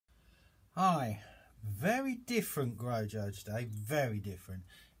Hi, very different grow joe today, very different.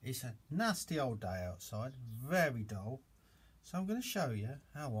 It's a nasty old day outside, very dull. So I'm going to show you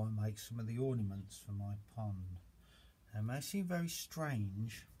how I make some of the ornaments for my pond. It may seem very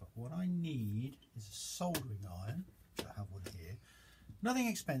strange, but what I need is a soldering iron, which I have one here. Nothing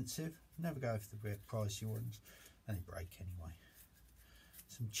expensive, never go for the pricey ones, and they break anyway.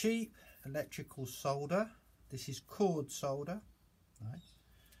 Some cheap electrical solder. This is cord solder, right?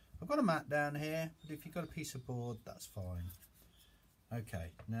 I've got a mat down here, but if you've got a piece of board, that's fine. Okay,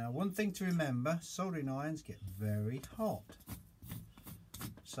 now one thing to remember, soldering irons get very hot.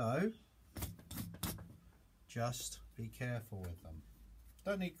 So, just be careful with them.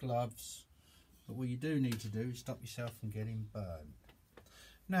 Don't need gloves, but what you do need to do is stop yourself from getting burned.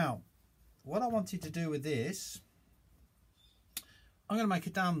 Now, what I wanted to do with this, I'm going to make a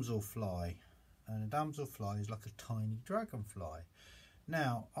damsel fly. And a damsel fly is like a tiny dragonfly.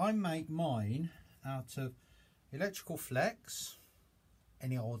 Now, I make mine out of electrical flex,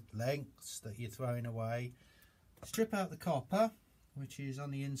 any old lengths that you're throwing away. Strip out the copper, which is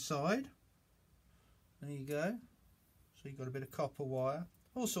on the inside. There you go. So you've got a bit of copper wire,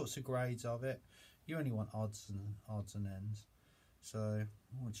 all sorts of grades of it. You only want odds and ends. So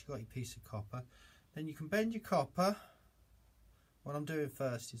once you've got your piece of copper, then you can bend your copper. What I'm doing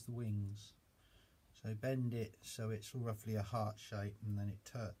first is the wings. So bend it so it's roughly a heart shape, and then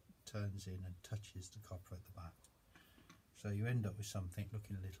it turns in and touches the copper at the back. So you end up with something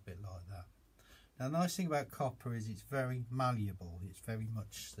looking a little bit like that. Now the nice thing about copper is it's very malleable. It's very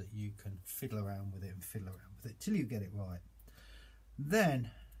much that you can fiddle around with it and fiddle around with it till you get it right. Then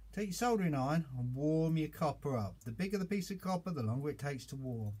take your soldering iron and warm your copper up. The bigger the piece of copper, the longer it takes to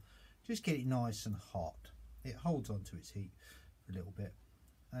warm. Just get it nice and hot. It holds on to its heat for a little bit.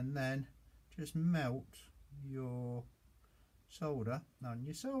 And then just melt your solder on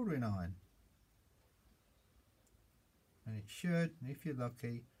your soldering iron, and it should, if you're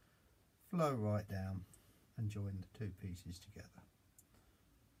lucky, flow right down and join the two pieces together.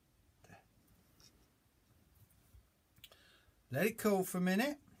 There. Let it cool for a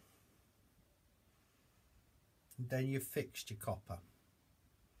minute, and then you've fixed your copper.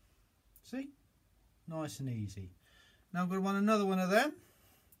 See? Nice and easy. Now I'm going to want another one of them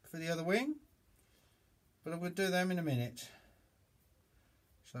for the other wing, but I'm going to do them in a minute.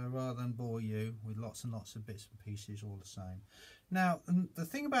 So rather than bore you with lots and lots of bits and pieces all the same. Now the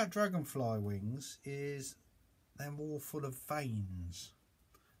thing about dragonfly wings is they're all full of veins.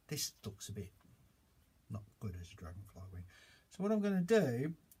 This looks a bit not good as a dragonfly wing. So what I'm going to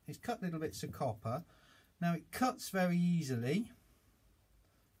do is cut little bits of copper. Now it cuts very easily,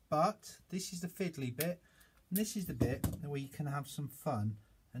 but this is the fiddly bit, and this is the bit where you can have some fun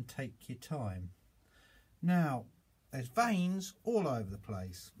and take your time. Now there's veins all over the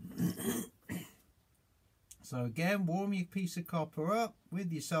place. So again, warm your piece of copper up with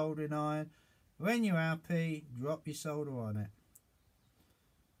your soldering iron. When you're happy, drop your solder on it.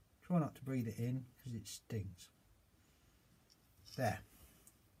 Try not to breathe it in because it stinks. There.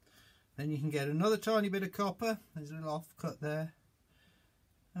 Then you can get another tiny bit of copper. There's a little offcut there.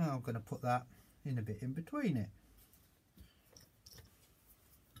 And I'm going to put that in a bit in between it.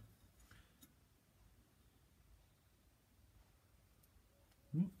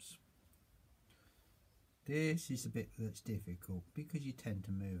 Oops. This is the bit that's difficult because you tend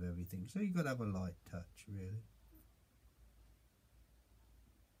to move everything, so you've got to have a light touch really.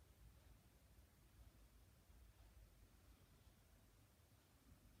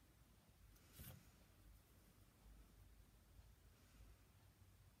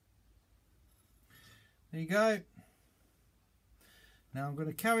 There you go. Now I'm going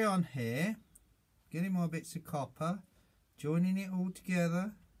to carry on here, getting more bits of copper, joining it all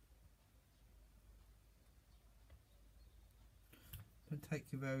together. Don't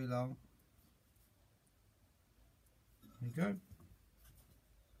take you very long. There you go.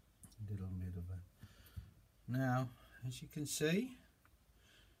 A little bit of a. Now, as you can see,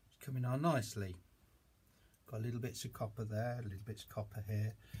 it's coming on nicely. Got little bits of copper there, little bits of copper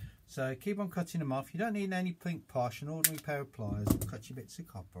here. So keep on cutting them off. You don't need any pink posh. An ordinary pair of pliers will cut your bits of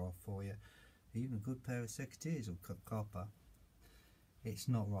copper off for you. Even a good pair of secateurs will cut copper. It's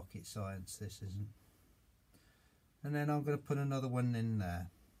not rocket science, this isn't. And then I'm going to put another one in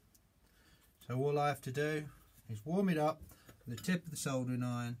there. So all I have to do is warm it up with the tip of the soldering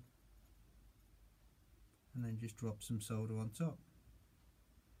iron, and then just drop some solder on top.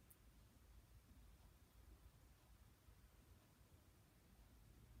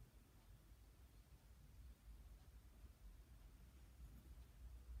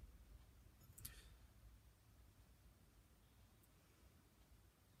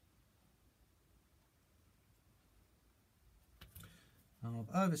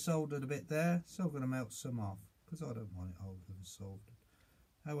 I've over soldered a bit there, so I'm going to melt some off because I don't want it over soldered.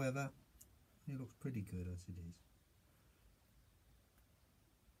 However, it looks pretty good as it is.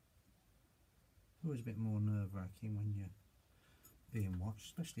 Always a bit more nerve-wracking when you're being watched,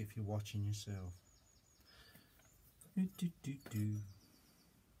 especially if you're watching yourself.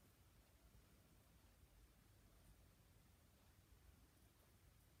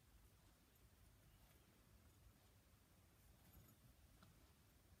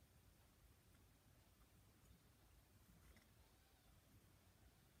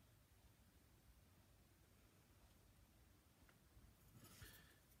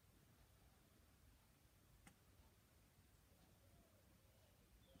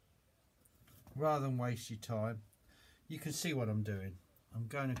 Rather than waste your time, you can see what I'm doing. I'm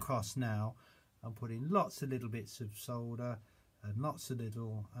going across now. I'm putting lots of little bits of solder and lots of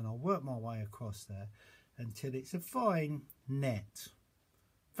little, and I'll work my way across there until it's a fine net.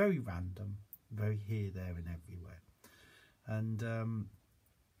 Very random, very here, there and everywhere. And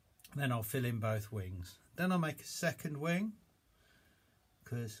then I'll fill in both wings. Then I'll make a second wing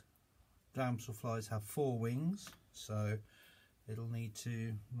because damselflies have 4 wings, so it'll need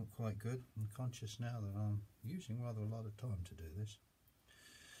to look quite good. I'm conscious now that I'm using rather a lot of time to do this.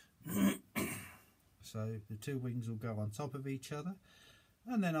 So the 2 wings will go on top of each other,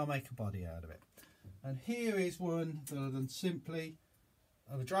 and then I'll make a body out of it. And here is one that I've done simply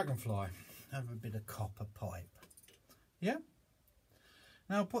of a dragonfly. Have a bit of copper pipe. Yeah.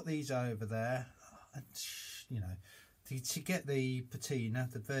 Now I'll put these over there, and you know, to get the patina,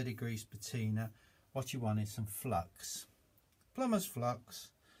 the verdigris patina, what you want is some flux. Plumber's flux,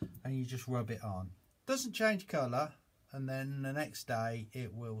 and you just rub it on. Doesn't change colour, and then the next day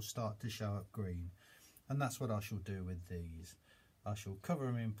it will start to show up green, and that's what I shall do with these. I shall cover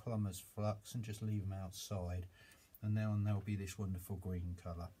them in plumber's flux and just leave them outside, and then there'll be this wonderful green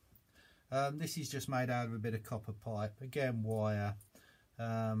colour. This is just made out of a bit of copper pipe, again wire.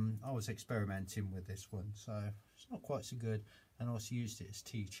 I was experimenting with this one, so it's not quite so good, and I also used it as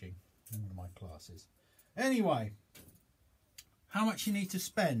teaching in one of my classes. Anyway, how much you need to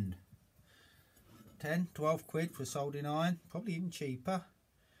spend? 10, 12 quid for a soldering iron, probably even cheaper.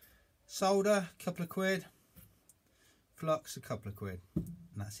 Solder, a couple of quid. Flux, a couple of quid. And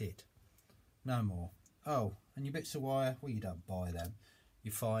that's it. No more. Oh, and your bits of wire, well, you don't buy them.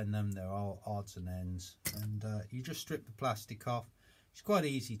 You find them, they're all odds and ends. And you just strip the plastic off. It's quite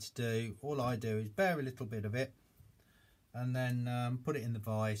easy to do. All I do is bare a little bit of it, and then put it in the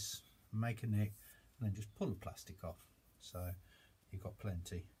vise, make a nick, and then just pull the plastic off. So you've got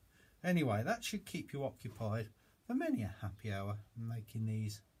plenty. Anyway, that should keep you occupied for many a happy hour making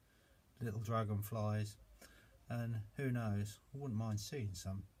these little dragonflies. And who knows, I wouldn't mind seeing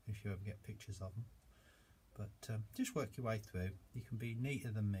some if you ever get pictures of them. But just work your way through. You can be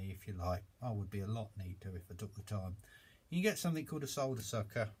neater than me if you like. I would be a lot neater if I took the time. You can get something called a solder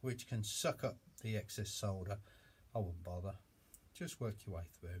sucker, which can suck up the excess solder. I wouldn't bother. Just work your way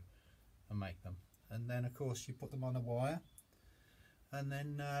through and make them. And then of course you put them on a wire, and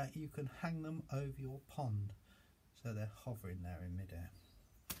then you can hang them over your pond so they're hovering there in midair.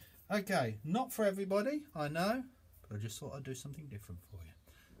 Okay, not for everybody, I know, but I just thought I'd do something different for you.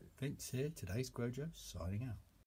 Vince here, today's Grojo, signing out.